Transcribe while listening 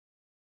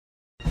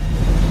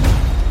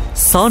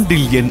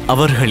சாண்டில்யன்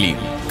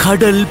அவர்களின்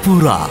கடல்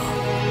புறா.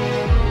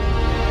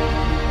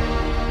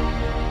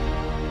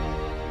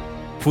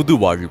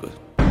 புதுவாழ்வு.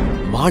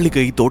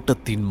 மாளிகை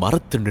தோட்டத்தின்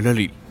மரத்து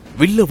நிழலில்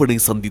வில்லவனை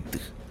சந்தித்து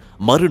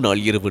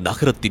மறுநாள் இரவு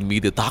நகரத்தின்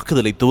மீது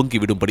தாக்குதலை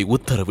துவங்கிவிடும்படி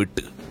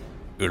உத்தரவிட்டு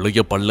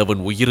இளைய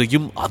பல்லவன்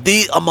உயிரையும் அதே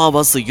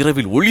அமாவாசை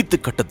இரவில் ஒழித்து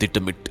கட்ட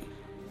திட்டமிட்டு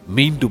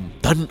மீண்டும்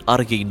தன்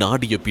அறையை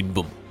நாடிய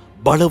பின்பும்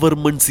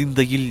பலவர்மன்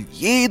சிந்தையில்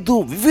ஏதோ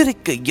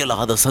விவரிக்க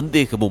இயலாத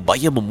சந்தேகமும்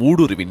பயமும்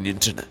ஊடுருவி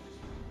நின்றன.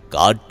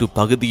 காட்டு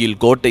பகுதியில்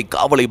கோட்டை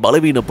காவலை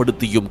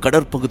பலவீனப்படுத்தியும்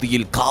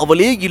கடற்பகுதியில்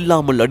காவலே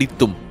இல்லாமல்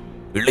அடித்தும்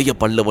இளைய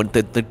பல்லவன்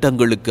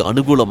திட்டங்களுக்கு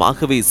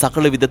அனுகூலமாகவே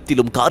சகல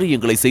விதத்திலும்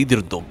காரியங்களை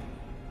செய்திருந்தோம்.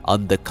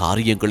 அந்த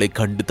காரியங்களை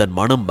கண்டு தன்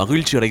மனம்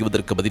மகிழ்ச்சி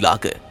அடைவதற்கு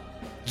பதிலாக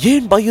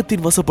ஏன்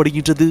பயத்தின்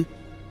வசப்படுகின்றது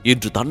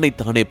என்று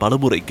தன்னைத்தானே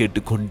பலமுறை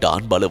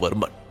கேட்டுக்கொண்டான்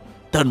பலவர்மன்.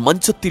 தன்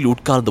மஞ்சத்தில்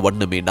உட்கார்ந்த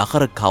வண்ணமே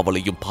நகர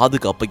காவலையும்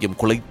பாதுகாப்பையும்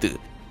குலைத்து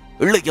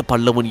இளைய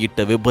பல்லவன்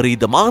இட்ட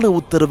விபரீதமான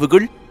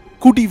உத்தரவுகள்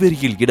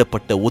குடிவெறியில்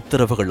இடப்பட்ட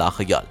உத்தரவுகள்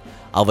ஆகையால்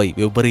அவை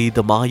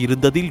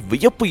விபரீதமாயிருந்ததில்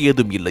வியப்பு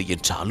ஏதும் இல்லை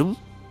என்றாலும்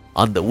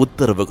அந்த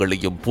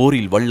உத்தரவுகளையும்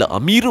போரில் வல்ல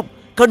அமீரும்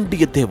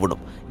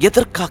கண்டியத்தேவனும்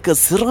எதற்காக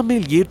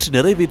சிறமேல் ஏற்று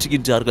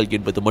நிறைவேற்றுகின்றார்கள்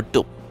என்பது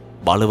மட்டும்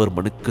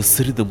பலவர்மனுக்கு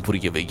சிறிதும்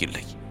புரியவே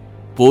இல்லை.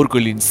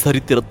 போர்களின்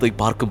சரித்திரத்தை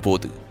பார்க்கும்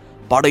போது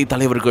படை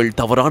தலைவர்கள்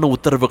தவறான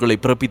உத்தரவுகளை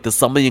பிறப்பித்த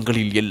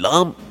சமயங்களில்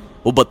எல்லாம்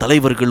உப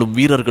தலைவர்களும்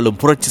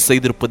வீரர்களும் புரட்சி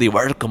செய்திருப்பதை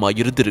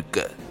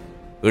வழக்கமாயிருந்திருக்க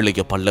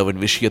இளைய பல்லவன்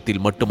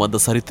விஷயத்தில் மட்டும் அந்த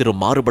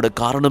சரித்திரம் மாறுபட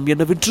காரணம்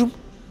என்னவென்றும்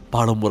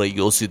பலமுறை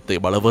யோசித்த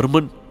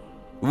பலவர்மன்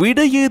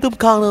விடை ஏதும்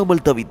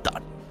காணாமல்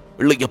தவித்தான்.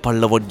 இளைய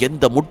பல்லவன்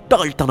எந்த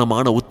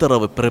முட்டாள்தனமான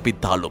உத்தரவை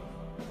பிறப்பித்தாலும்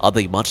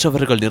அதை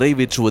மற்றவர்கள்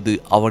நிறைவேற்றுவது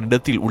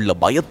அவனிடத்தில் உள்ள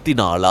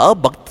பயத்தினாலா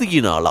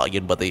பக்தியினாலா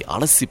என்பதை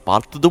அலசி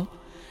பார்த்ததும்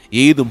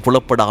ஏதும்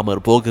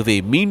புலப்படாமற் போகவே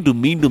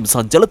மீண்டும் மீண்டும்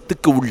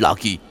சஞ்சலத்துக்கு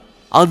உள்ளாகி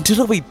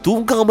அன்றிரவை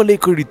தூங்காமலே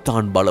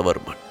கழித்தான்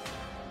பலவர்மன்.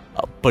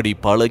 அப்படி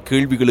பல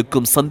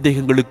கேள்விகளுக்கும்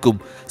சந்தேகங்களுக்கும்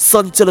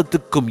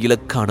சஞ்சலத்துக்கும்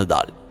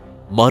இலக்கானதால்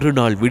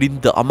மறுநாள்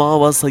விடிந்த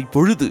அமாவாசை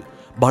பொழுது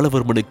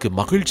பலவர்மனுக்கு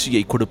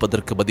மகிழ்ச்சியை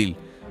கொடுப்பதற்கு பதில்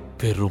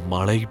பெரும்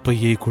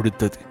அழைப்பையே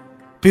கொடுத்தது.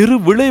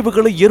 பெரும்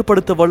விளைவுகளை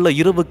ஏற்படுத்த வல்ல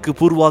இரவுக்கு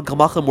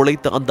பூர்வாங்கமாக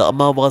முளைத்த அந்த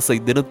அமாவாசை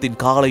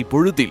தினத்தின் காலை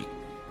பொழுதில்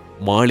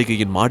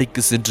மாளிகையின்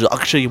மாடிக்கு சென்று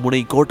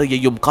அக்ஷயமுனை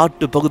கோட்டையையும்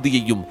காட்டு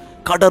பகுதியையும்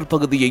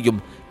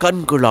கடற்பகுதியையும்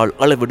கண்களால்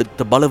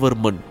அளவெடுத்த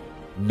பலவர்மன்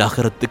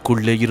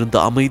நகரத்துக்குள்ளே இருந்த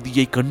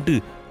அமைதியை கண்டு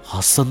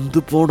அசந்து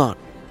போனான்.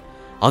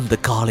 அந்த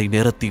காலை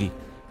நேரத்தில்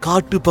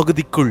காட்டு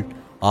பகுதிக்குள்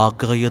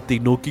ஆகாயத்தை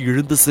நோக்கி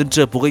எழுந்து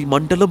சென்ற புகை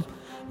மண்டலம்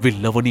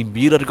வில்லவனின்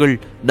வீரர்கள்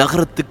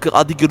நகரத்துக்கு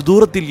அதிக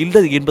தூரத்தில்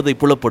இல்லை என்பதை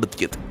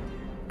புலப்படுத்தியது.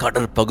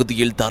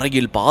 கடற்பகுதியில்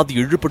தரையில் பாதி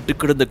இழுபட்டு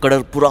கிடந்த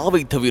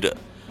கடற்புறாவை தவிர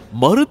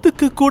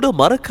மருத்துக்கு கூட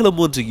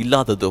மரக்கலம் ஒன்று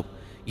இல்லாததும்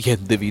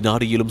எந்த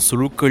வினாடியிலும்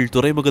சுழுக்கள்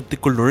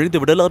துறைமுகத்துக்குள்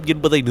நுழைந்து விடலாம்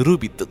என்பதை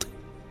நிரூபித்தது.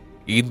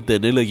 இந்த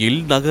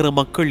நிலையில் நகர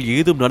மக்கள்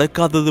ஏதும்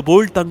நடக்காதது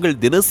போல்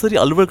தங்கள் தினசரி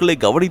அலுவல்களை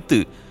கவனித்து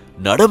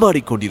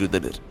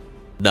நடமாடிக்கொண்டிருந்தனர்.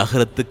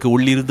 நகரத்துக்கு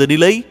உள்ளிருந்த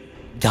நிலை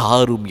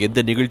யாரும் எந்த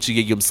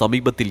நிகழ்ச்சியையும்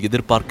சமீபத்தில்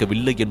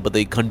எதிர்பார்க்கவில்லை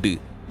என்பதை கண்டு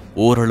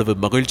ஓரளவு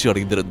மகிழ்ச்சி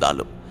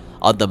அடைந்திருந்தாலும்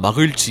அந்த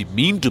மகிழ்ச்சி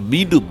மீண்டும்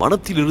மீண்டும்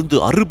மனத்திலிருந்து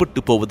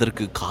அறுபட்டு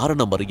போவதற்கு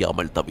காரணம்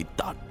அறியாமல்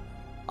தவித்தான்.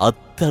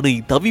 அத்தனை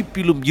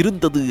தவிப்பிலும்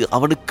இருந்தது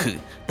அவனுக்கு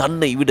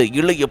தன்னை விட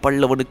இளைய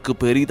பல்லவனுக்கு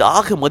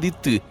பெரிதாக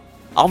மதித்து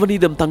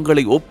அவனிடம்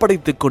தங்களை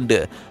ஒப்படைத்துக் கொண்ட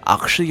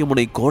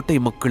அக்ஷயமுனை கோட்டை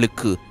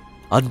மக்களுக்கு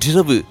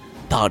அன்றிரவு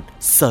தான்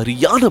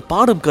சரியான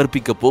பாடம்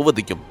கற்பிக்கப்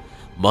போவதையும்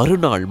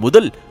மறுநாள்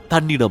முதல்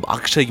தன்னிடம்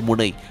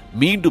அக்ஷயமுனை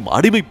மீண்டும்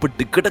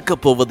அடிமைப்பட்டு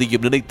கிடக்கப்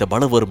போவதையும் நினைத்த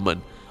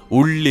பலவர்மன்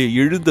உள்ளே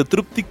எழுந்த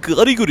திருப்திக்கு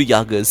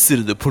அறிகுறியாக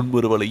சிறிது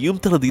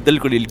புன்முறுவலையும் தனது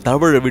இதழ்களில்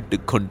தவழ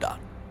விட்டுக்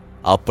கொண்டான்.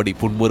 அப்படி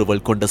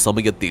புன்முறுவல் கொண்ட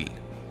சமயத்தில்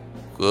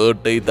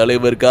கோட்டை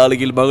தலைவர்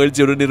காலையில்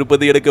மகிழ்ச்சியுடன்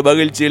இருப்பது எனக்கு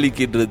மகிழ்ச்சி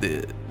அளிக்கின்றது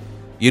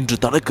என்று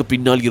தனக்கு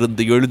பின்னால்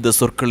இருந்து எழுந்த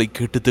சொற்களை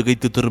கேட்டு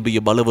திகைத்து திரும்பிய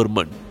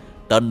பலவர்மன்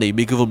தன்னை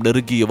மிகவும்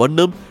நெருங்கிய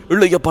வண்ணம்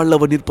இளைய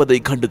பல்லவன் நிற்பதை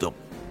கண்டதும்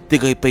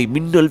திகைப்பை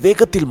மின்னல்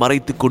வேகத்தில்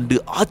மறைத்துக் கொண்டு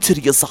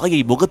ஆச்சரிய சாயை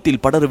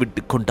முகத்தில்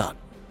படரவிட்டுக் கொண்டான்.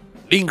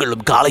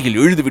 நீங்களும் காலையில்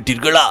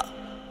எழுந்துவிட்டீர்களா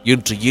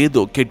என்று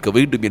ஏதோ கேட்க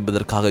வேண்டும்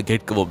என்பதற்காக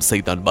கேட்கவும்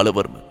செய்தான்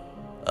பலவர்மன்.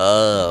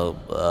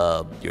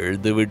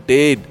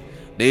 எழுந்துவிட்டேன்,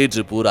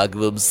 நேற்று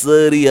பூராகவும்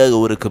சரியாக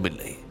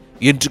உறக்கமில்லை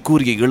என்று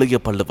கூறிய இளைய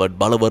பல்லவன்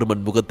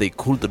பலவர்மன் முகத்தை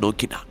கூர்ந்து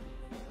நோக்கினான்.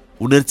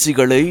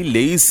 உணர்ச்சிகளை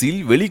லேசில்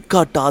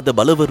வெளிக்காட்டாத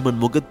பலவர்மன்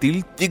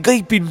முகத்தில்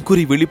திகைப்பின்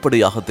குறி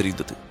வெளிப்படையாக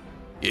தெரிந்தது.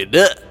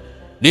 என்ன,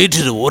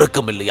 நேற்று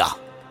உறக்கம் இல்லையா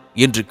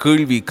என்று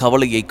கேள்வி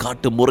கவலையை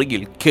காட்டும்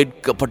முறையில்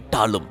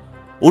கேட்கப்பட்டாலும்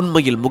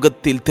உண்மையில்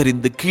முகத்தில்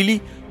தெரிந்த கிளி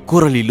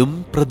குரலிலும்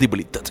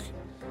பிரதிபலித்தது.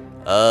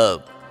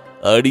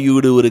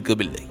 அடியோடு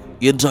உறக்கமில்லை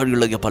என்றான்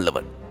இளைய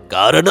பல்லவன்.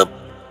 காரணம்?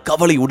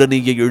 கவலை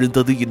உடனேயே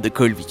எழுந்தது இந்த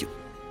கேள்வியும்.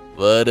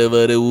 வர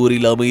வர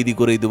ஊரில் அமைதி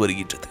குறைந்து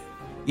வருகின்றது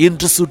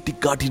என்று சுட்டி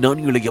காட்டினான்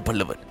இளைய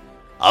பல்லவன்.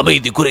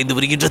 அமைதி குறைந்து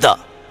வருகின்றதா?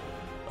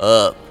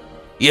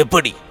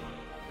 எப்படி?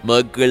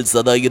 மக்கள்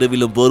சதா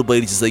இரவிலும் போர்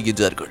பயிற்சி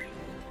செய்கின்றார்கள்.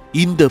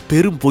 இந்த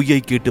பெரும் பொய்யை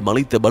கேட்டு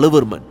மலைத்த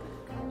பலவர்மன்,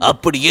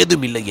 அப்படி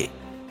ஏதும் இல்லையே,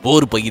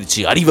 போர்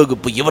பயிற்சி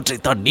அணிவகுப்பு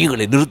இவற்றைத்தான்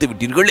நீங்களே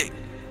நிறுத்திவிட்டீர்களே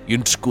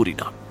என்று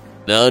கூறினான்.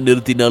 நான்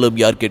நிறுத்தினாலும்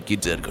யார்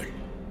கேட்கின்றார்கள்?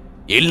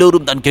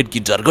 எல்லோரும் தான்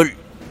கேட்கின்றார்கள்.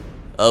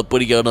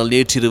 அப்படியானால்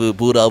நேற்றிரவு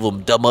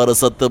பூராவும் டமார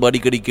சத்தம்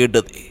அடிக்கடி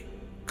கேட்டதே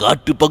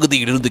காட்டு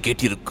பகுதியில் இருந்து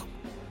கேட்டிருக்கும்.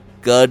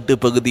 காட்டு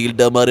பகுதியில்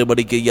டமாரம்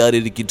அடிக்க யார்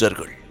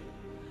இருக்கின்றார்கள்?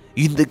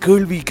 இந்த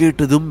கேள்வி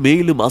கேட்டதும்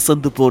மேலும்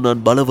அசந்து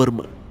போனான்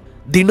பலவர்மன்.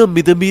 தினம்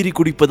மிதமீறி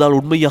குடிப்பதால்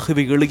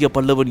உண்மையாகவே இளைய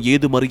பல்லவன்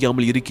ஏதும்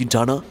அறியாமல்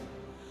இருக்கின்றானா,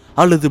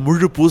 அல்லது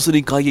முழு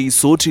பூசணிக்காயை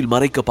சோற்றில்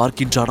மறைக்க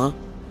பார்க்கின்றானா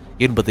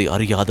என்பதை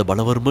அறியாத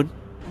பலவர்மன்,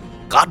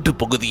 காட்டு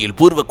பகுதியில்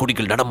பூர்வ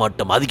குடிகள்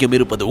நடமாட்டம் அதிகம்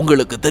இருப்பது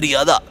உங்களுக்கு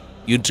தெரியாதா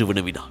என்று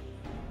வினவினான்.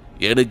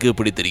 எனக்கு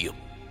எப்படி தெரியும்?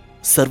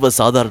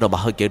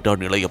 சர்வசாதாரணமாக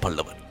கேட்டான் இளைய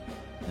பல்லவன்.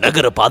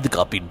 நகர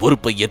பாதுகாப்பின்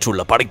பொறுப்பை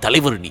ஏற்றுள்ள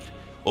படைத்தலைவர் நீர்,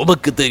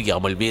 உமக்கு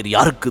தெரியாமல் வேறு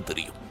யாருக்கு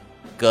தெரியும்?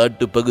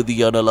 காட்டு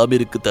பகுதியானால்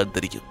அமீருக்குத்தான்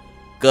தெரியும்,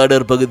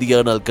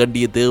 கடற்பகுதியானால்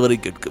கண்டிய தேவரை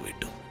கேட்க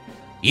வேண்டும்.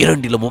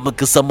 இரண்டிலும்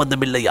உமக்கு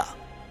சம்பந்தம் இல்லையா?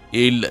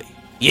 இல்லை.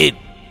 ஏன்?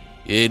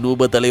 ஏன்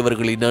உப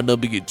தலைவர்களை நான்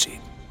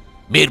நம்புகின்றேன்.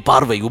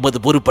 மேற்பார்வை உமது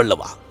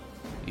பொறுப்பல்லவா?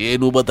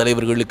 ஏன் உப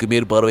தலைவர்களுக்கு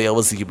மேற்பார்வை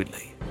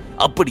அவசியமில்லை?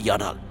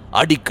 அப்படியானால்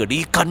அடிக்கடி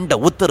கண்ட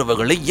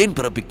உத்தரவுகளை ஏன்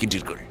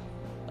பிறப்பிக்கின்றீர்கள்?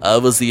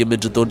 அவசியம்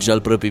என்று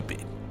தோன்றினால்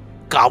பிறப்பிப்பேன்.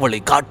 காவலை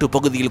காட்டு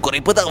பகுதியில்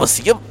குறைப்பது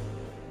அவசியம்.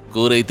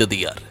 குறைத்தது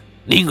யார்?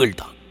 நீங்கள்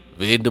தான்.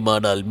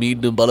 வேண்டுமானால்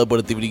மீண்டும்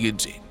பலப்படுத்தி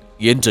விடுகின்றேன்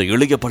என்ற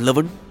இளைய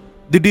பல்லவன்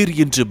திடீர்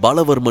என்று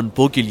பலவர்மன்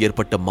போக்கில்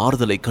ஏற்பட்ட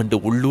மாறுதலை கண்டு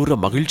உள்ளூர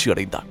மகிழ்ச்சி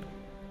அடைந்தான்.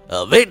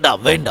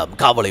 வேண்டாம் வேண்டாம்,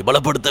 காவலை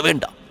பலப்படுத்த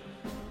வேண்டாம்.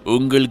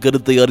 உங்கள்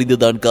கருத்தை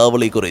அறிந்துதான்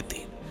காவலை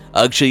குறைத்தேன்.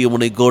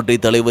 அக்ஷயமுனை கோட்டை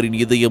தலைவரின்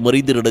இதயம்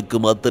அறிந்து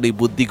நடக்கும் அத்தனை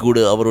புத்தி கூட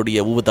அவருடைய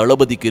உப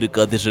தளபதிக்கு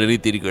இருக்காது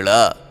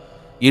நினைத்தீர்களா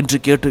என்று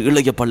கேட்ட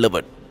இளைய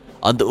பல்லவன்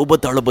அந்த உப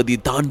தளபதி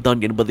தான்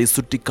தான் என்பதை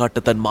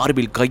சுட்டிக்காட்ட தன்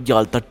மார்பில்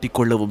கையால் தட்டி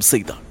கொள்ளவும்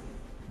செய்தான்.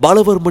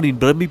 பலவர்மனின்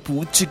பிரமிப்பு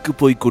உச்சிக்கு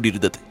போய்க்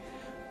கொண்டிருந்தது.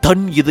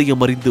 தன்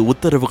இதயம் அறிந்து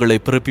உத்தரவுகளை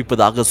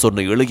பிறப்பிப்பதாக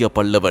சொன்ன இளைய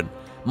பல்லவன்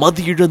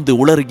மதியிழந்து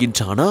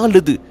உளறுகின்றானா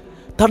அல்லது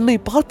தன்னை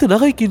பார்த்து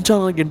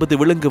நகைக்கின்றானா என்பது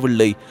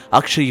விளங்கவில்லை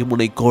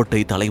அக்ஷயமுனை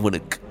கோட்டை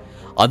தலைவனுக்கு.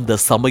 அந்த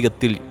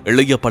சமயத்தில்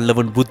இளைய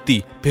பல்லவன் புத்தி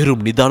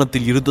பெரும்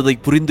நிதானத்தில் இருந்ததை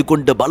புரிந்து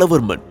கொண்ட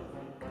பலவர்மன்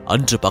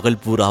அன்று பகல்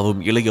பூராவும்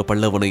இளைய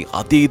பல்லவனை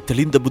அதே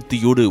தெளிந்த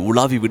புத்தியோடு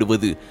உலாவி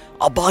விடுவது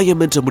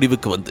அபாயம் என்ற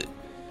முடிவுக்கு வந்து,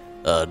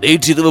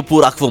 நேற்றிரவு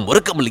பூராகவும்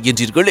உறக்கமில்லை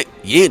என்றீர்களே,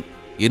 ஏன்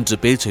என்று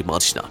பேச்சை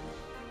மாற்றினான்.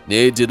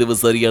 நேற்றிரவு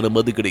சரியான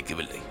மது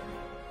கிடைக்கவில்லை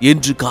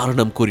என்று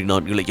காரணம்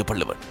கூறினான் இளைய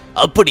பல்லவன்.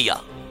 அப்படியா?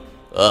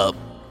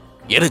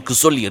 எனக்கு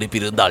சொல்லி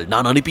அனுப்பியிருந்தால்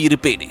நான்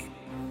அனுப்பியிருப்பேனே.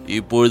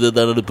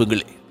 இப்பொழுதுதான்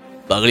அனுப்புங்களே.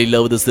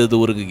 பகலில்லாவது சேர்ந்து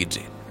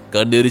உறங்குகின்றேன்.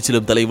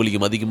 கண்ணெரிச்சிலும்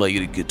தலைவலியும் அதிகமாக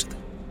இருக்கின்றது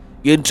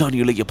என்றான்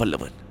இளைய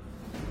பல்லவன்.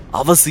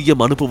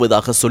 அவசியம்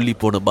அனுப்புவதாக சொல்லி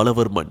போன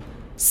பலவர்மன்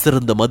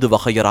சிறந்த மது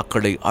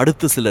வகையராக்களை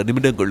அடுத்த சில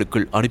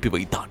நிமிடங்களுக்குள் அனுப்பி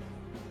வைத்தான்.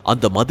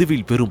 அந்த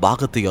மதுவில் பெரும்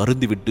பாகத்தை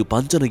அருந்திவிட்டு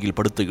பஞ்சனையில்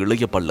படுத்த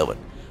இளைய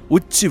பல்லவன்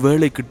உச்சி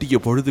வேளை கிட்டிய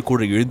பொழுது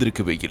கூட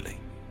எழுந்திருக்கவே இல்லை.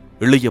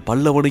 இளைய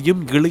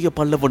பல்லவனையும் இளைய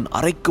பல்லவன்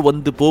அறைக்கு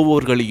வந்து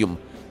போபவர்களையும்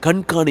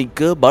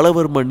கண்காணிக்க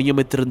பலவர்மன்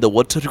நியமித்திருந்த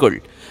ஒற்றர்கள்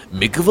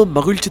மிகவும்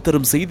மகிழ்ச்சி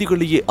தரும்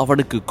செய்திகளையே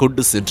அவனுக்கு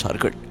கொண்டு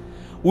சென்றார்கள்.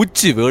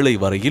 உச்சி வேளை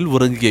வரையில்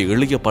உறங்கிய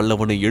இளைய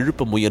பல்லவனை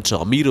எழுப்ப முயன்ற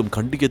அமீரும்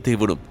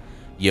கண்டியத்தேவனும்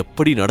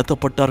எப்படி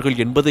நடத்தப்பட்டார்கள்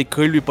என்பதை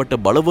கேள்விப்பட்ட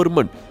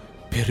பலவர்மன்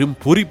பெரும்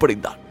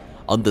பூரிப்படைந்தான்.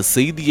 அந்த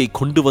செய்தியை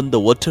கொண்டு வந்த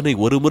ஒற்றனை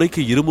ஒரு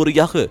முறைக்கு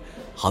இருமுறையாக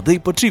அதை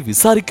பற்றி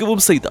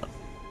விசாரிக்கவும் செய்தான்.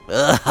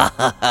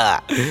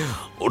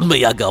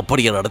 உண்மையாக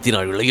அப்படியே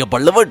நடத்தினார் இளைய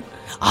பல்லவன்?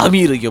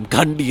 அமீரையும்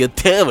கண்டிய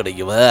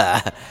தேவனையும்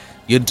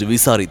என்று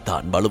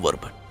விசாரித்தான்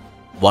பலவர்மன்.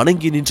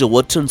 வணங்கி நின்ற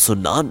ஒற்றன்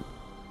சொன்னான்,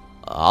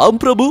 ஆம்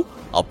பிரபு,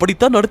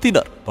 அப்படித்தான்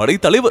நடத்தினார்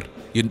படைத்தலைவர்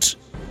என்று.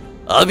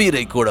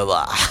 அமீரை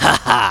கூடவா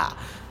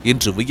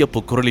என்று வியப்பு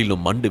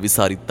குரலிலும் மண்டு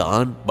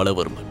விசாரித்தான்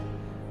பலவர்மன்.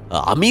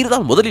 அமீர்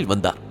தான் முதலில்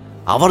வந்தார்,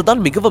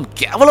 அவர்தான் மிகவும்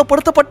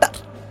கேவலப்படுத்தப்பட்டார்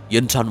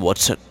என்றான்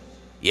ஒற்றன்.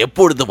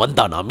 எப்பொழுது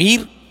வந்தான்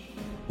அமீர்?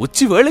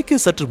 உச்சி வேளைக்கு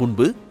சற்று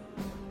முன்பு.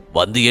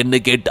 வந்து என்ன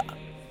கேட்டார்?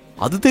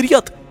 அது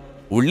தெரியாது.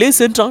 உள்ளே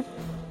சென்றான்.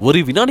 ஒரு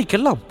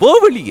வினாடிக்கெல்லாம்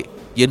போவெளியே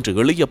என்று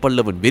இளைய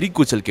பல்லவன்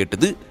வெறிக்கூச்சல்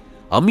கேட்டது.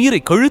 அமீரை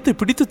கழுத்தை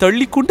பிடித்து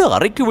தள்ளிக்கொண்டு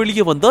அறைக்கு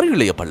வெளியே வந்தார்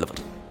இளைய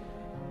பல்லவர்.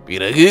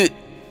 பிறகு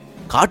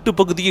காட்டு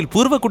பகுதியில்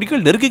பூர்வ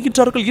குடிகள்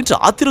நெருங்குகின்றார்கள் என்று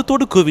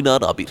ஆத்திரத்தோடு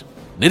கூவினார் அமீர்.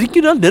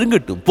 நெருங்கினால்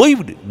நெருங்கட்டும்,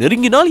 போய்விடு.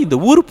 நெருங்கினால் இந்த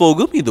ஊர்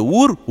போகும். இந்த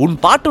ஊர் உன்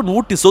பாட்டன்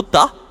ஊட்டி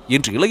சொத்தா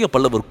என்று இளைய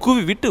பல்லவர்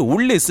கூவிவிட்டு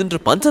உள்ளே சென்று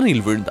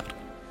பஞ்சனையில் விழுந்தார்.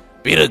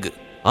 பிறகு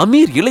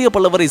அமீர் இளைய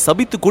பல்லவரை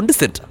சபித்துக் கொண்டு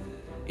சென்றார்.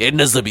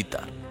 என்ன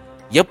சபித்தார்?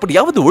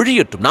 எப்படியாவது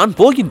ஒழியட்டும், நான்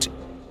போகின்றேன்,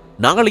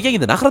 நாளையே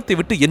இந்த நகரத்தை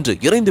விட்டு என்று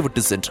இறைந்து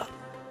விட்டு சென்றார்.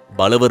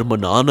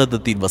 பலவர்மன்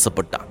ஆனந்தத்தின்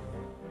வசப்பட்டான்.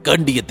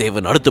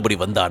 கண்டியத்தேவன் அடுத்தபடி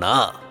வந்தானா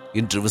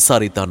என்று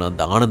விசாரித்தான்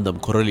அந்த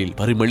ஆனந்தம் குரலில்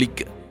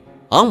பரிமளிக்க.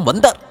 ஆம்,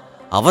 வந்தார்.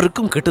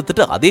 அவருக்கும்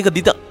கிட்டத்தட்ட அதே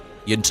கதிதான்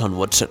என்றான்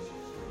ஒற்றன்.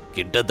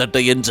 கிட்டத்தட்ட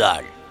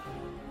என்றாள்.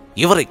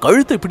 இவரை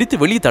கழுத்தை பிடித்து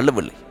வெளியே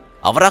தள்ளவில்லை,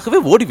 அவராகவே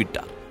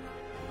ஓடிவிட்டார்.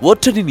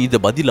 ஒற்றனின் இந்த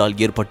பதிலால்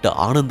ஏற்பட்ட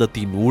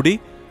ஆனந்தத்தின் ஊடே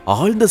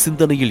ஆழ்ந்த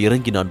சிந்தனையில்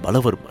இறங்கினான்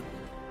பலவர்மன்.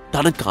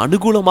 தனக்கு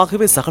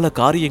அனுகூலமாகவே சகல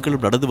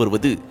காரியங்களும் நடந்து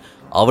வருவது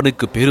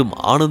அவனுக்கு பெரும்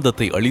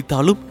ஆனந்தத்தை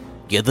அளித்தாலும்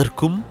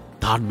எதற்கும்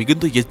தான்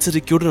மிகுந்த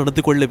எச்சரிக்கையோடு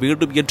நடந்து கொள்ள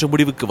வேண்டும் என்ற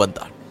முடிவுக்கு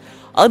வந்தான்.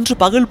 அன்று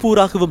பகல்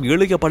பூராகவும்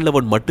இளைய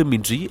பல்லவன்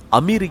மட்டுமின்றி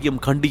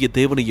அமீரையும் கண்டிய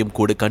தேவனையும்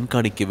கூட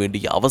கண்காணிக்க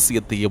வேண்டிய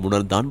அவசியத்தையும்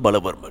உணர்ந்தான்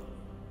பலவர்மன்.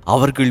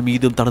 அவர்கள்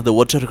மீதும் தனது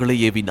ஒற்றர்களை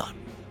ஏவினான்.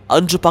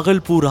 அன்று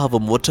பகல்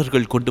பூராவும்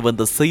ஒற்றர்கள் கொண்டு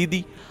வந்த செய்தி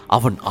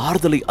அவன்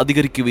ஆறுதலை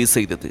அதிகரிக்கவே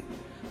செய்தது.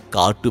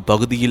 காட்டு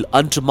பகுதியில்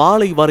அன்று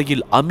மாலை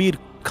வரையில்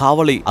அமீர்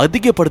காவலை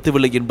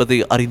அதிகப்படுத்தவில்லை என்பதை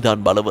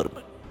அறிந்தான்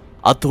பலவர்மன்.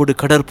 அத்தோடு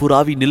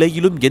கடற்புறாவி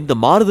நிலையிலும் எந்த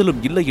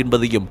மாறுதலும் இல்லை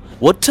என்பதையும்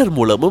ஒற்றர்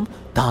மூலமும்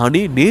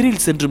தானே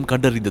நேரில் சென்றும்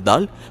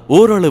கண்டறிந்ததால்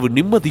ஓரளவு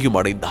நிம்மதியும்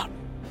அடைந்தான்.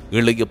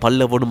 இளைய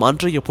பல்லவனும்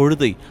அன்றைய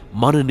பொழுதை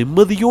மன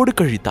நிம்மதியோடு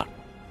கழித்தான்.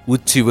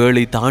 உச்சி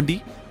வேளை தாண்டி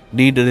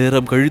நீண்ட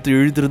நேரம் கழித்து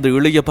எழுந்திருந்த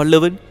இளைய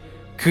பல்லவன்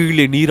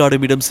கீழே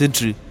நீராடும் இடம்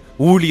சென்று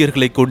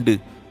ஊழியர்களை கொண்டு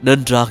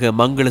நன்றாக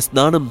மங்கள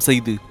ஸ்நானம்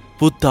செய்து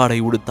புத்தாடை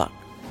உடுத்தான்.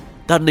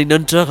 தன்னை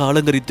நன்றாக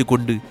அலங்கரித்துக்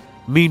கொண்டு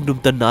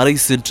மீண்டும் தன் அறை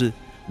சென்று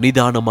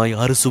நிதானமாய்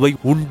அறுசுவை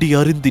உண்டி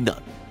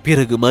அருந்தினான்.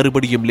 பிறகு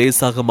மறுபடியும்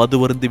லேசாக மது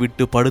அருந்து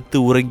விட்டு படுத்து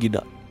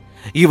உறங்கினான்.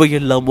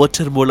 இவையெல்லாம்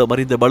ஒற்றர் மூலம்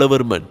அறிந்த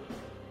பலவர்மன்,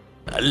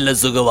 நல்ல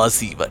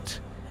சுகவாசி இவன்,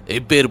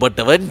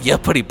 இப்பேற்பட்டவன்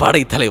எப்படி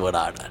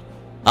படைத்தலைவனானான்,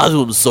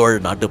 அதுவும் சோழ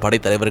நாட்டு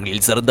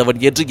படைத்தலைவர்களில் சிறந்தவன்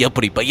என்று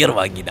எப்படி பெயர்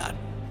வாங்கினான்,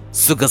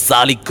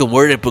 சுகசாலிக்கும்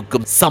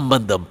உழைப்புக்கும்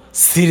சம்பந்தம்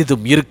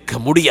சிறிதும் இருக்க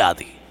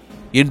முடியாது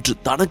என்று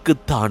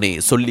தனக்குத்தானே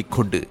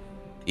சொல்லிக்கொண்டு,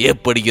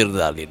 எப்படி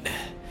இருந்தால் என்ன,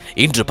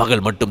 இன்று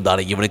பகல்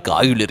மட்டும்தானே இவனுக்கு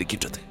ஆயுள்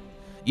இருக்கின்றது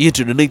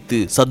என்று நினைத்து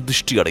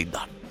சந்துஷ்டி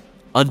அடைந்தான்.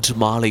 அன்று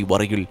மாலை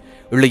வரையில்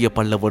இளைய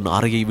பல்லவன்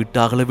அறையை விட்டு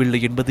அகலவில்லை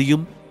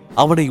என்பதையும்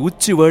அவனை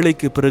உச்சி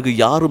வேளைக்கு பிறகு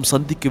யாரும்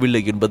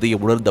சந்திக்கவில்லை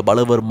என்பதையும் உணர்ந்த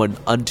பலவர்மன்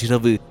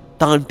அன்றிரவு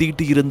தான்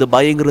தீட்டியிருந்த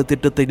பயங்கர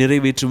திட்டத்தை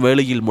நிறைவேற்றும்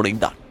வேளையில்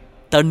முனைந்தான்.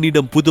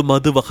 தன்னிடம் புது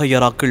மது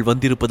வகையராக்கள்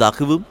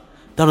வந்திருப்பதாகவும்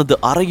தனது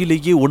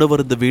அறையிலேயே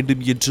உணவருந்த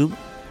வேண்டும் என்றும்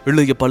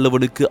இளைய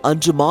பல்லவனுக்கு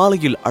அன்று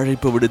மாலையில்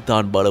அழைப்பு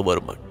விடுத்தான்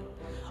பலவர்மன்.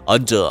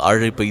 அன்று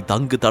அழைப்பை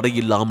தங்கு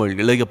தடையில்லாமல்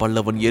இளைய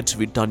பல்லவன்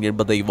ஏற்றுவிட்டான்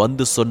என்பதை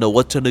வந்து சொன்ன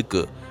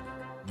ஒற்றனுக்கு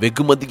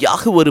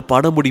வெகுமதியாக ஒரு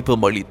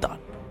பணமுடிப்பம்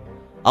அளித்தான்.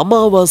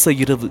 அமாவாசை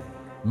இரவு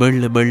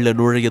மெல்ல மெல்ல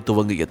நுழைய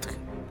துவங்கியது.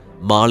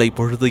 மாலை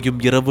பொழுதையும்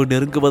இரவு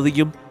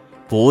நெருங்குவதையும்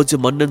போஜ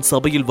மன்னன்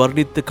சபையில்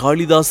வர்ணித்த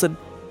காளிதாசன்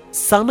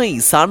சனை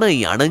சனை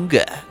அணங்க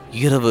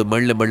இரவு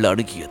மெல்ல மெல்ல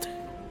அணுகியது.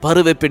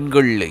 பருவ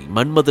பெண்களை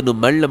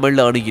மன்மதனும் மெல்ல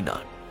மெல்ல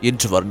அணுகினான்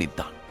என்று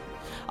வர்ணித்தான்.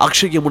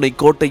 அக்ஷயமுனை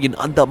கோட்டையின்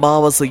அந்த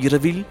அமாவாசை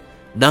இரவில்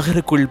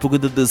நகருக்குள்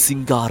புகுந்தது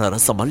சிங்கார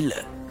ரசம் அல்ல,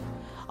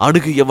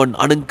 அணுகியவன்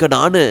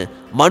அணுங்கனான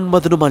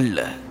மன்மதனும்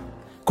அல்ல,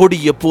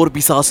 கொடிய போர்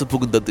பிசாசு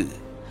புகுந்தது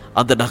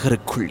அந்த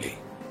நகருக்குள்ளே.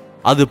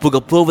 அது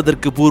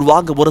புகப்போவதற்கு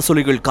பூர்வாங்க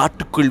முரசொலிகள்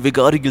காட்டுக்குள்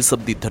வெகு அருகில்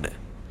சந்தித்தன.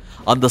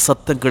 அந்த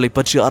சத்தங்களை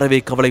பற்றி அறவே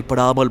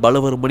கவலைப்படாமல்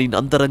பலவர்மனின்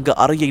அந்தரங்க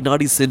அறையை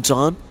நாடி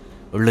சென்றான்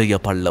இளைய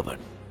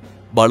பல்லவன்.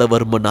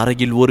 பலவர்மன்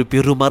அறையில் ஒரு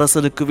பெரும்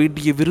அரசனுக்கு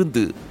வேண்டிய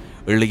விருந்து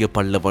இளைய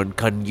பல்லவன்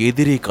கண்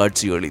எதிரே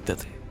காட்சி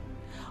அளித்தது.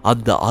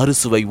 அந்த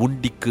அறுசுவை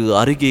உண்டிக்கு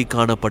அருகே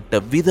காணப்பட்ட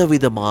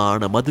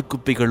விதவிதமான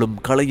மதுக்குப்பைகளும்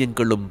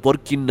களையங்களும்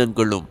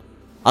பொற்கிண்ணங்களும்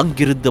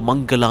அங்கிருந்த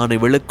மங்கலான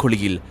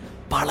விளக்கொளியில்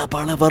பல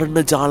பல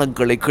வர்ண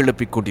ஜாலங்களை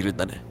கிளப்பிக்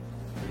கொண்டிருந்தன.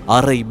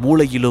 அறை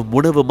மூலையிலும்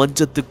உணவு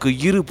மஞ்சத்துக்கு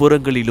இரு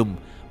புறங்களிலும்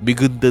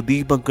மிகுந்த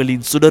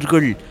தீபங்களின்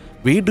சுடர்கள்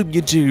வேண்டும்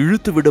என்று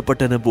இழுத்து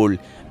விடப்பட்டன போல்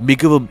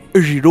மிகவும்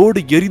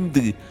எழிலோடு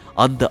எரிந்து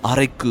அந்த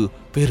அறைக்கு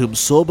பெரும்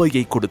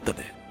சோபையை கொடுத்தன.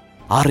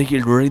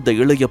 அறையில் நுழைந்த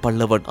இளைய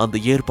பல்லவன் அந்த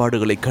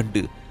ஏற்பாடுகளை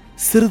கண்டு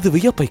சிறிது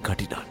வியப்பை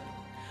காட்டினான்.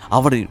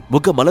 அவனின்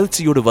முக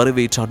மலர்ச்சியோடு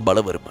வரவேற்றான்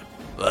பலவர்மன்.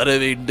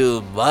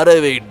 வரவேண்டும்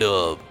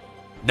வரவேண்டும்,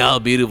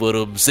 நாம்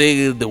இருவரும்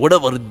சேர்ந்து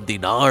உணவருந்தி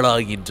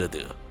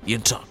நாளாகின்றது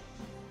என்றான்.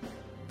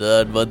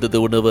 நான் வந்தது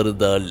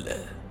உணவருந்த அல்ல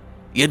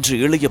என்று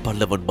இளைய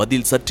பல்லவன்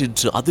பதில்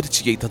சற்றென்று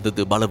அதிர்ச்சியை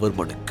தந்தது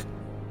பலவர்மனுக்கு.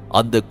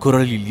 அந்த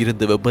குரலில்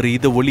இருந்த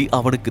விபரீத ஒளி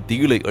அவனுக்கு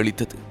தீளை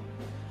அளித்தது.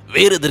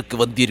 வேறெதற்கு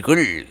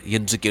வந்தீர்கள்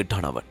என்று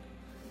கேட்டான் அவன்.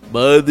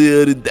 மது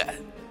அருந்த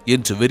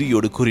என்று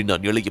வெறியோடு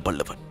கூறினான் இளைய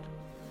பல்லவன்.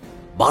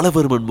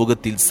 பலவர்மன்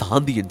முகத்தில்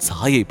சாந்தியின்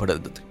சாயை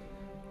படர்ந்தது.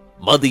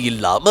 மது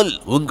இல்லாமல்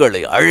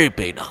உங்களை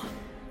அழைப்பேனா?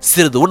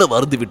 சிறிது உணவு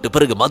அருந்துவிட்டு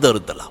பிறகு மது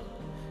அருந்தலாம்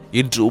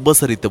என்று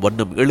உபசரித்த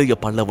வண்ணம் இளைய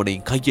பல்லவனை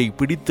கையை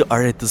பிடித்து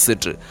அழைத்து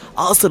சென்று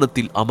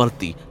ஆசனத்தில்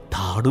அமர்த்தி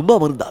தானும்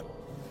அமர்ந்தான்.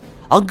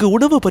 அங்கு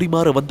உணவு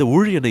பரிமாற வந்த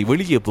ஊழியனை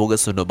வெளியே போக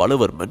சொன்ன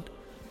பலவர்மன்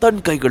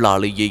தன்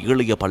கைகளாலேயே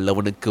இளைய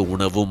பல்லவனுக்கு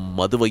உணவும்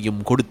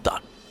மதுவையும்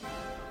கொடுத்தான்.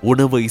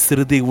 உணவை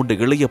சிறிதே உண்ட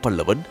இளைய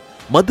பல்லவன்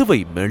மதுவை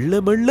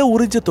மெல்ல மெல்ல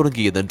உறிஞ்ச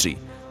தொடங்கியதன்றி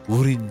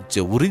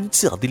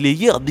உறிஞ்சு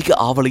அதிலேயே அதிக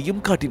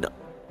ஆவலையும் காட்டினான்.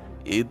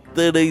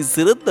 இத்தனை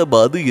சிறந்த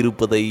மது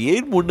இருப்பதை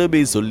ஏன்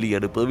முன்னமே சொல்லி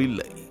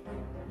அனுப்பவில்லை?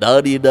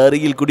 நான் என்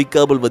அறையில்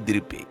குடிக்காமல்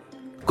வந்திருப்பேன்.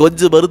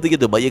 கொஞ்சம்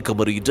மருந்தியது மயக்கம்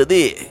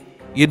வருகின்றதே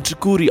என்று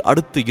கூறி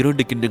அடுத்த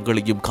 2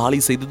 கிண்ணங்களையும் காலி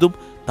செய்ததும்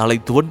தலை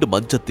துவண்டு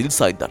மஞ்சத்தில்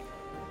சாய்ந்தான்.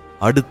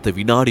 அடுத்த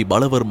வினாடி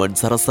பலவர்மன்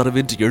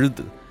சரசரவென்று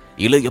எழுந்து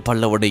இளைய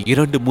பல்லவனை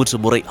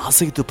 2-3 முறை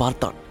அசைத்து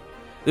பார்த்தான்.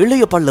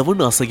 இளைய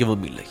பல்லவன்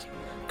அசையவும் இல்லை,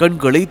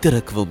 கண்களை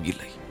திறக்கவும்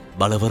இல்லை.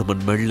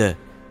 பலவர்மன் மெல்ல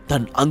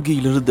தன்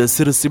அங்கியிலிருந்த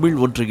சிறு சிமிழ்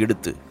ஒன்றை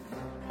எடுத்து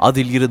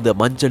அதில் இருந்த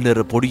மஞ்சள்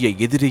நிற பொடியை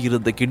எதிரே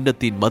இருந்த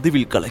கிண்ணத்தின்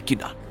மதுவில்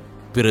கலக்கினான்.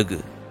 பிறகு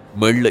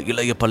மெல்ல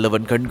இளைய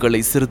பல்லவன்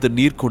கண்களை சிறிது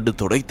நீர் கொண்டு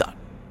துடைத்தான்.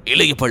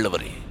 இளைய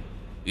பல்லவரே,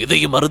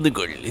 இதையும்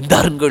மருந்துகள்,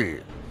 இந்தாருங்கள்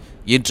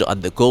என்று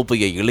அந்த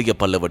கோப்பையை இளைய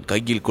பல்லவன்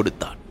கையில்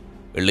கொடுத்தான்.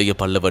 இளைய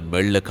பல்லவன்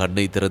மெல்ல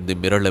கண்ணை திறந்து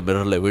மிரள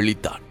மிரள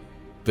விழித்தான்.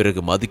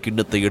 பிறகு மது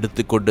கிண்ணத்தை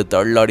எடுத்துக்கொண்டு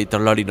தள்ளாடி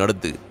தள்ளாடி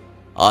நடந்து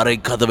அறை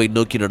கதவை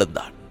நோக்கி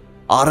நடந்தான்.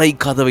 அறை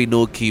கதவை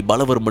நோக்கி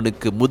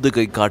பலவர்மனுக்கு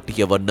முதுகை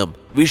காட்டிய வண்ணம்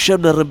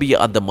விஷம் நிரம்பிய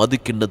அந்த மது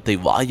கிண்ணத்தை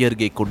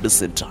வாயருகே கொண்டு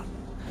சென்றான்.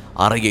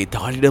 அறையை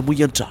தாழிட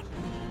முயன்றான்.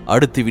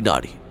 அடுத்த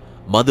வினாடி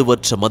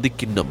மதுவற்ற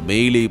மதுக்கிண்ணம்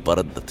மேலே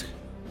பறந்தது.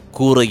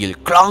 கூரையில்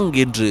கிளாங்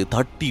என்று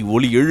தட்டி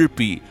ஒலி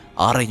எழுப்பி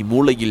அறை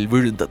மூலையில்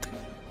விழுந்தது.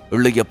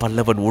 இளைய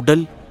பல்லவன்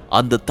உடல்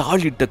அந்த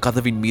தாழிட்ட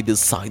கதவின் மீது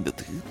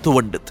சாய்ந்தது,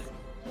 துவண்டது.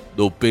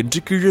 தொப்பென்று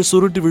கீழே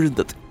சுருண்டு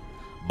விழுந்தது.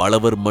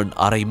 பலவர்மன்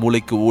அறை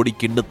மூலைக்கு ஓடி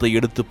கிண்ணத்தை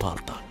எடுத்து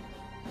பார்த்தான்.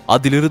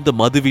 அதிலிருந்த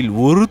மதுவில்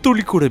ஒரு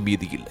துளி கூட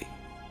மீதி இல்லை.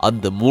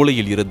 அந்த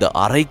மூலையில் இருந்த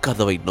அறை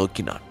கதவை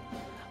நோக்கினான்.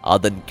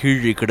 அதன்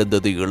கீழே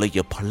கிடந்தது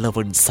இளைய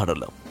பல்லவன்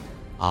சடலம்,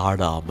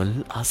 ஆடாமல்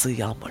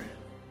அசையாமல்.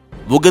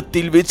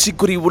 முகத்தில்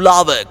வெற்றிக்குறி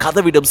உலாவ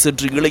கதவிடம்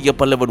சென்று இளைய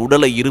பல்லவன்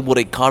உடலை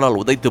இருமுறை காலால்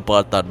உதைத்து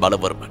பார்த்தான்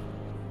பலவர்மன்.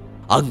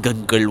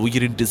 அங்கங்கள்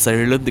உயிரின்றி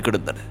செயலிழந்து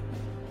கிடந்தன.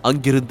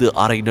 அங்கிருந்து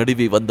அறை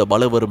நடுவே வந்த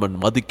பலவர்மன்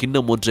மது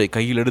கிண்ணம் ஒன்றை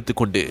கையில்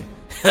எடுத்துக்கொண்டு,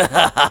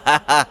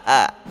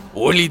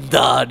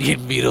 ஒளிந்தான்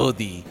என்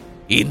விரோதி,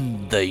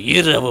 இந்த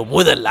இரவு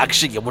முதல்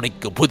அக்ஷய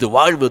முனைக்கு புது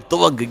வாழ்வு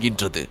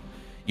துவங்குகின்றது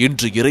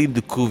என்று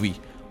இறைந்து கூவி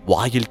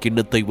வாயில்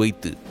கிண்ணத்தை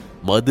வைத்து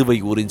மதுவை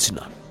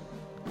உறிஞ்சினான்.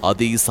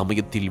 அதே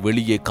சமயத்தில்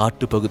வெளியே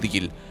காட்டு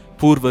பகுதியில்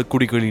பூர்வ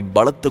குடிகளின்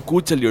பலத்த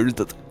கூச்சல்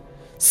எழுந்தது.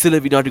 சில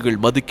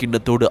வினாடிகள் மது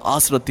கிண்ணத்தோடு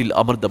ஆசனத்தில்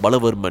அமர்ந்த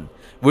பலவர்மன்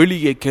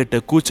வெளியே கேட்ட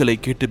கூச்சலை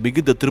கேட்டு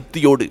மிகுந்த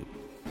திருப்தியோடு,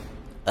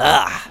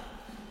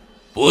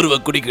 பூர்வ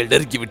குடிகள்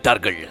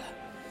நெருங்கிவிட்டார்கள்,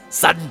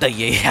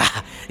 சண்டையே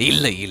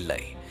இல்லை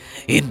இல்லை,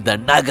 இந்த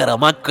நகர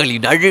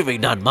மக்களின் அழிவை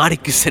நான்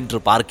மாடிக்கு சென்று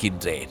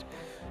பார்க்கின்றேன்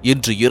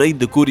என்று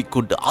இறைந்து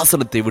கூறிக்கொண்டு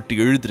ஆசனத்தை விட்டு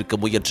எழுந்திருக்க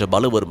முயன்ற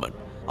பலவர்மன்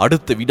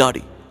அடுத்த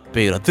வினாடி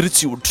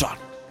பேரதிர்ச்சி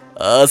உற்றான்.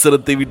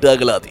 ஆசனத்தை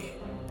விட்டாகலாதே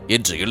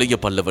என்ற இளைய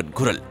பல்லவன்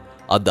குரல்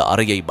அந்த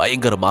அறையை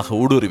பயங்கரமாக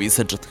ஊடுருவி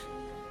சென்றது.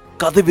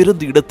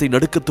 கதவிருந்த இடத்தை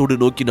நடுக்கத்தோடு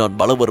நோக்கினான்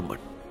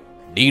பலவர்மன்.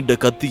 நீண்ட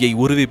கத்தியை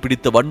உருவி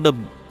பிடித்த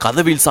வண்ணம்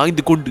கதவில்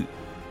சாய்ந்து கொண்டு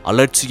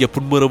அலட்சிய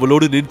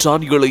புன்முறவலோடு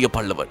நின்றான் இளைய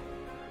பல்லவன்.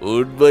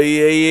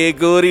 உண்மையே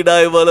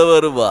கோரினாய்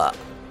பலவர்மா,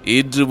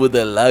 இன்று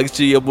முதல்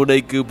அக்ஷய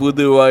முனைக்கு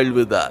புது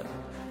வாழ்வுதான்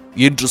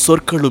என்று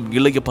சொற்களும்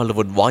இளைய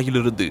பல்லவன்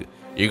வாயிலிருந்து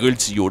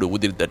இகழ்ச்சியோடு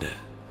உதிர்ந்தன.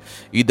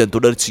 இதன்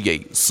தொடர்ச்சியை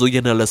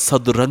சுயநல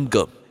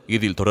சதுரங்கம்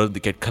இதில் தொடர்ந்து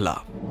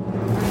கேட்கலாம்.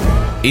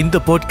 இந்த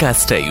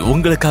பாட்காஸ்டை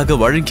உங்களுக்காக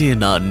வழங்கிய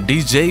நான்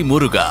டிஜே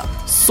முருகா.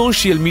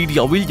 சோஷியல்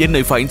மீடியாவில்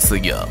என்னை ஃபைண்ட்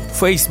செய்ய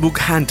Facebook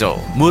ஹேண்டில்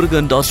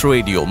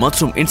murugan.radio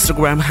மற்றும்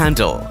Instagram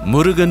ஹேண்டில்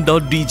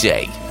murugan.dj.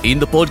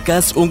 இந்த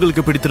பாட்காஸ்ட்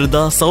உங்களுக்கு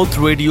பிடித்திருந்தா சவுத்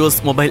ரேடியோஸ்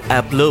மொபைல்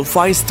ஆப்ல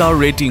 5 ஸ்டார்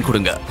ரேட்டிங்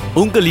கொடுங்க.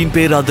 உங்களின்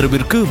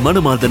பேராதரவிற்கு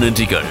மனமார்ந்த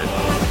நன்றிகள்.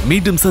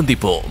 மீண்டும்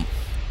சந்திப்போம்.